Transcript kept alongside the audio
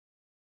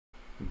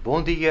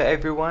Bom dia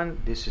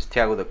everyone, this is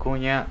Thiago da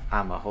Cunha.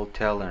 I'm a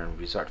hotel and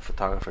resort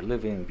photographer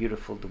living in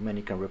beautiful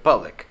Dominican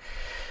Republic.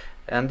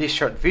 In this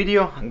short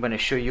video, I'm going to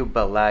show you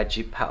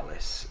Balaji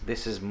Palace.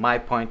 This is my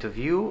point of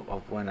view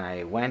of when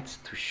I went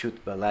to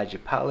shoot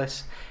Balaji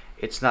Palace.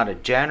 It's not a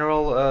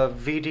general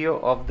video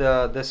of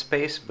the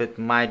space, but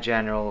my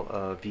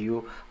general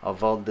view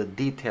of all the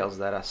details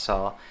that I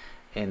saw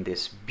in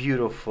this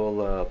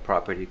beautiful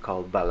property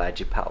called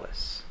Balaji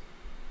Palace.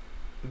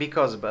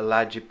 Because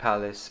Balaji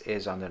Palace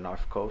is on the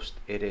north coast,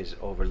 it is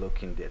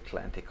overlooking the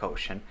Atlantic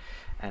Ocean.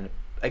 And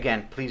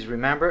again, please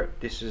remember,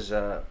 this is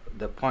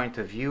the point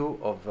of view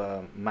of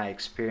my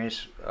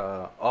experience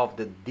of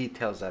the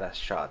details that I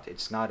shot.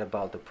 It's not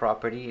about the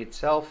property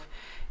itself,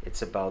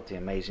 it's about the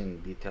amazing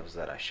details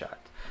that I shot.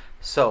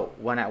 So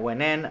when I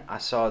went in, I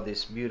saw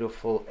this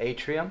beautiful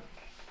atrium,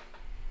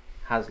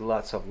 has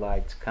lots of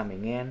lights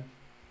coming in,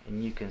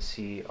 and you can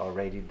see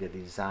already the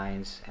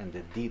designs and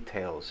the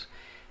details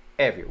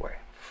everywhere,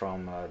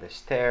 from the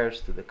stairs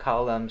to the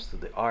columns to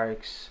the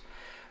arcs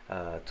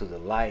to the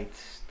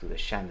lights to the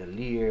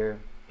chandelier.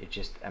 It's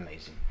just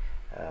amazing.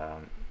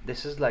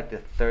 This is like the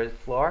third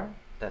floor.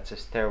 That's a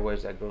stairway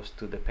that goes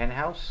to the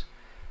penthouse.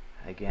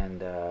 Again,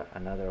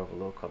 another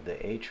overlook of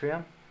the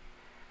atrium.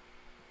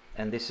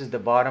 And this is the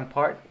bottom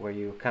part where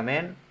you come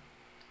in,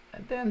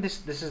 and then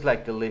this is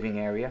like the living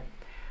area.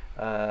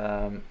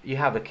 You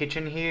have a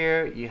kitchen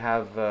here. You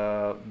have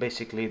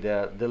basically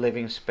the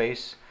living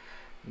space.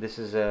 This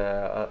is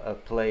a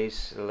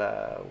place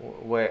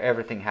where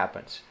everything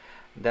happens.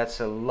 That's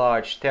a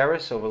large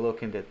terrace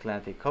overlooking the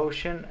Atlantic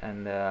Ocean,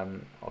 and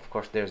of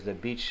course there's the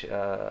beach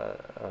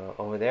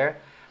over there.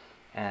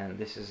 And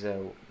this is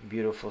a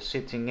beautiful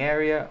sitting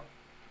area,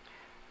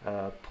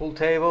 pool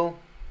table,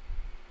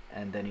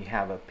 and then you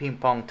have a ping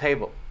pong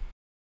table.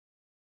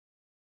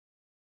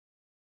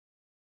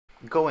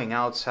 Going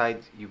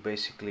outside, you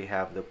basically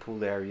have the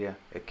pool area,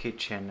 a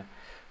kitchen,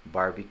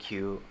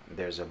 barbecue.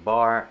 There's a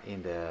bar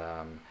in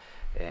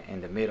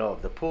the middle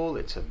of the pool.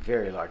 It's a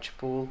very large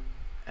pool,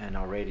 and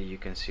already you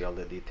can see all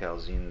the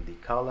details in the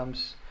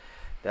columns.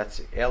 That's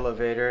the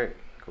elevator,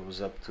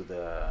 goes up to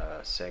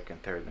the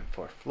second, third, and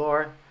fourth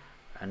floor.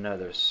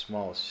 Another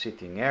small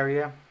sitting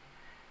area,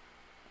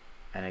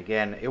 and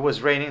again, it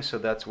was raining, so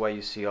that's why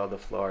you see all the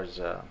floors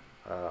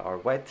are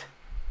wet.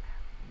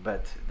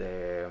 But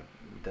the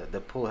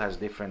pool has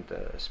different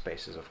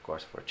spaces, of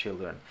course, for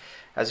children.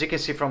 As you can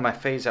see from my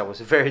face, I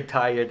was very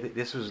tired.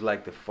 This was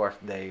like the fourth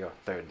day or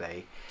third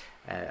day.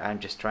 I'm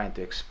just trying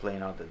to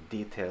explain all the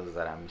details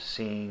that I'm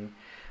seeing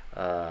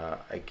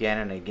again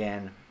and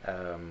again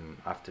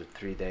after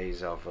 3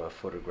 days of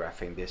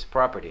photographing this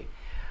property.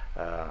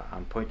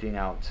 I'm pointing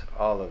out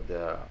all of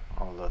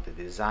the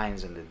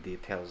designs and the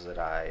details that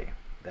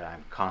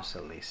I'm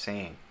constantly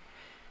seeing.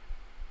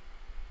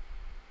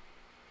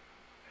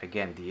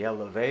 Again, the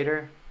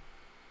elevator,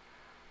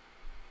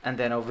 and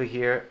then over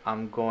here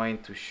I'm going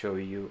to show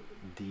you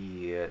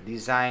the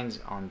designs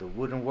on the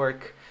wooden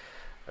work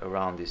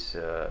around these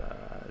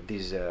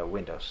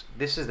windows.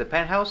 This is the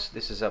penthouse.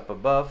 This is up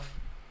above,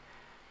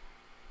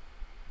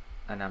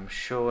 and I'm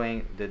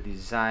showing the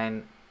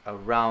design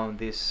around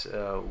this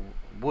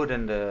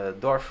wooden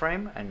door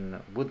frame and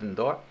wooden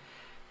door.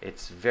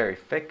 It's very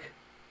thick.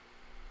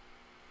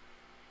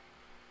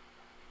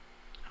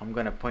 I'm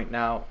gonna point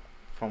now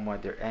from where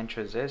their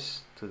entrance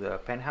is to the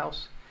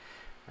penthouse,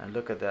 and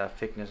look at the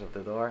thickness of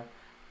the door.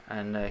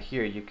 And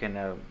here you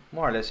can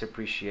more or less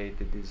appreciate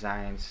the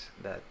designs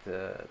that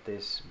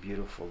this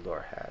beautiful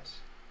door has.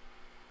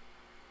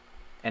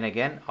 And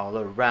again, all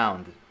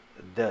around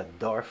the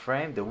door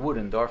frame, the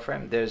wooden door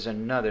frame, there's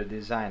another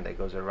design that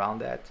goes around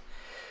that.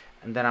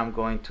 And then I'm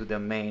going to the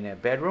main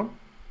bedroom.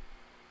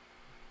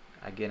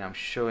 Again, I'm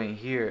showing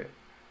here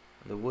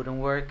the wooden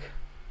work.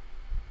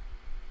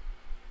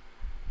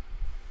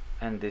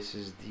 And this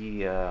is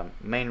the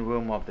main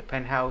room of the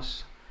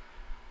penthouse.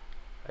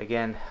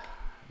 Again,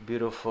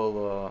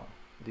 beautiful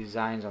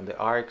designs on the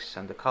arcs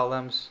and the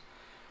columns,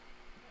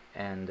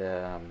 and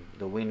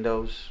the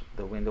windows,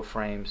 the window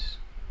frames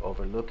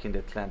overlooking the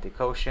Atlantic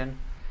Ocean.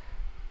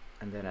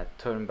 And then I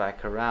turn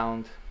back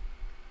around,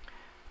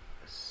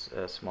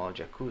 a small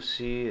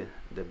jacuzzi,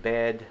 the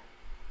bed,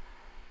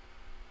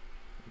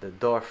 the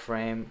door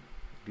frame,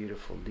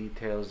 beautiful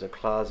details. The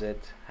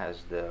closet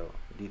has the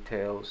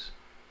details,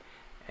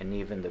 and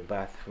even the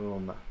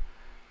bathroom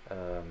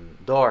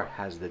door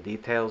has the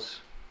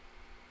details,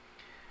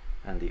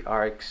 and the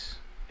arcs.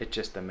 It's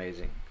just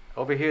amazing.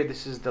 Over here,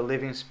 this is the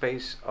living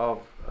space of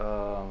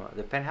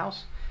the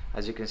penthouse.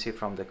 As you can see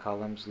from the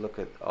columns, look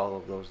at all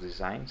of those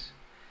designs.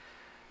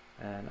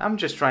 And I'm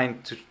just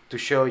trying to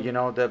show, you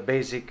know, the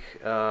basic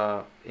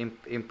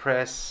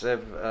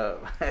impressive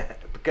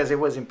because it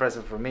was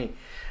impressive for me.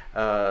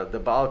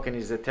 The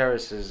balconies, the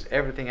terraces,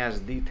 everything has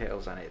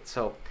details on it.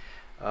 So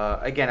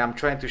again, I'm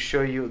trying to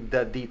show you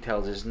the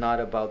details. It's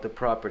not about the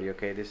property,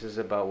 okay? This is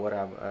about what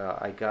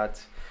I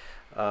got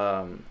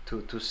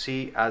to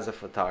see as a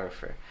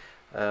photographer.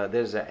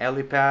 There's an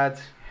helipad,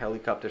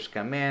 helicopters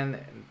come in.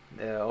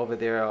 Over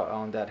there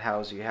on that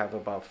house you have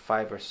about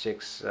 5 or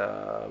 6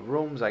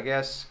 rooms, I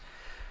guess.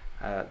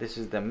 This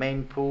is the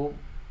main pool,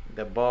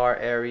 the bar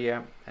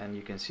area, and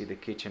you can see the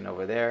kitchen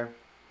over there.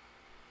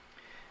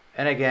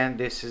 And again,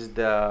 this is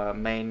the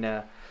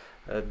main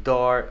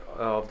door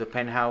of the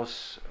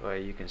penthouse, where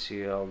you can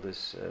see all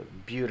this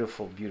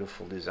beautiful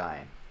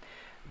design.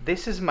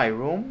 This is my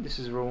room. This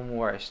is the room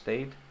where I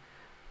stayed.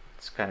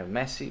 It's kind of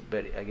messy,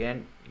 but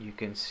again, you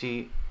can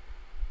see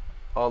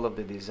all of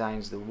the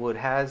designs the wood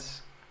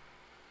has,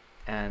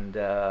 and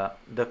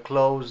the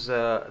clothes.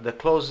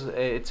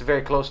 It's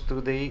very close to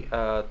the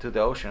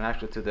ocean,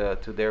 actually,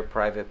 to their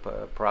private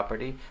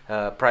property,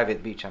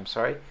 private beach. I'm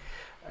sorry,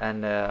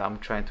 and I'm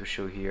trying to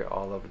show here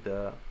all of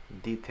the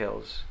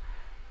details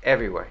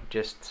everywhere,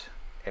 just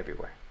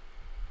everywhere.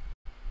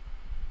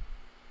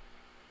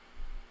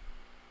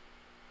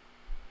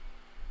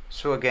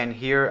 So again,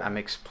 here I'm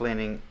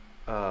explaining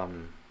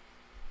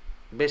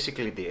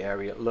basically the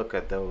area. Look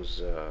at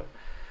those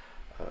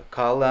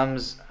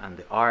columns and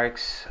the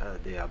arcs,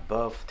 the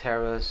above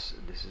terrace.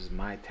 This is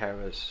my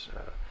terrace.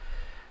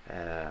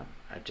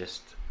 I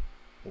just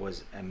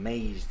was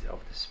amazed of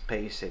the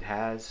space it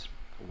has.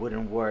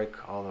 Wooden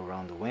work all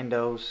around the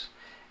windows.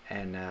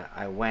 And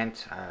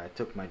I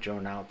took my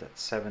drone out at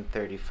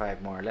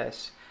 7:35 more or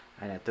less,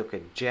 and I took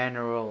a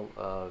general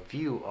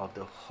view of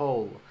the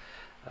whole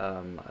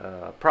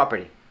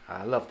property.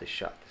 I love this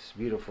shot, this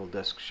beautiful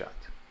dusk shot.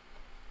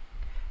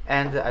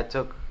 And I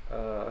took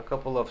a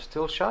couple of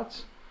still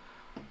shots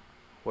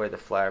where the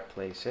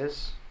fireplace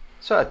is.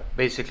 So I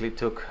basically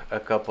took a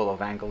couple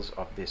of angles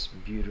of this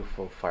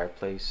beautiful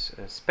fireplace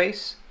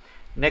space.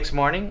 Next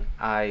morning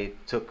I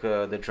took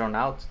the drone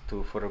out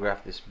to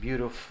photograph this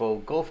beautiful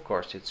golf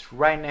course. It's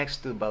right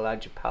next to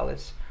Balaji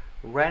Palace,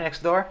 right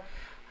next door.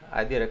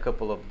 I did a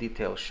couple of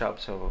detailed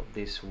shots of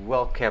this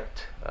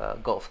well-kept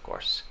golf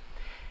course.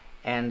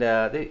 And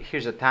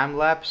here's a time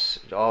lapse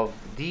of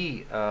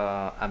the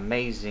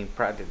amazing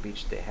private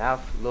beach they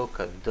have. Look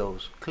at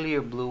those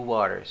clear blue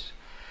waters.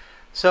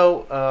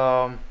 So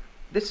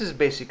this is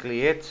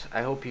basically it.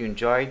 I hope you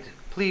enjoyed.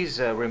 Please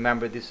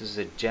remember, this is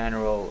a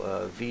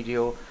general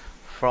video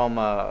from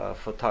a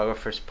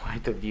photographer's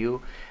point of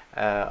view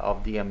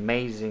of the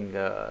amazing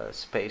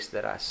space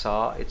that I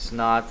saw. It's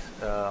not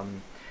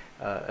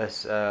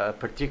a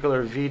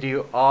particular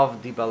video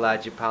of the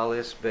Balaji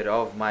Palace, but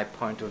of my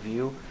point of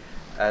view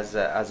as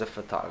a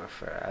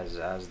photographer,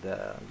 as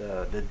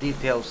the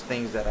details,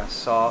 things that I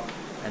saw,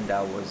 and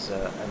I was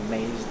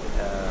amazed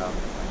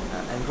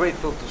and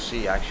grateful to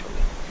see,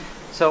 actually.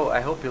 So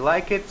I hope you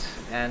like it,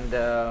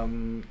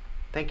 and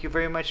thank you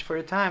very much for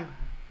your time.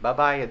 Bye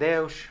bye,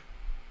 adeus.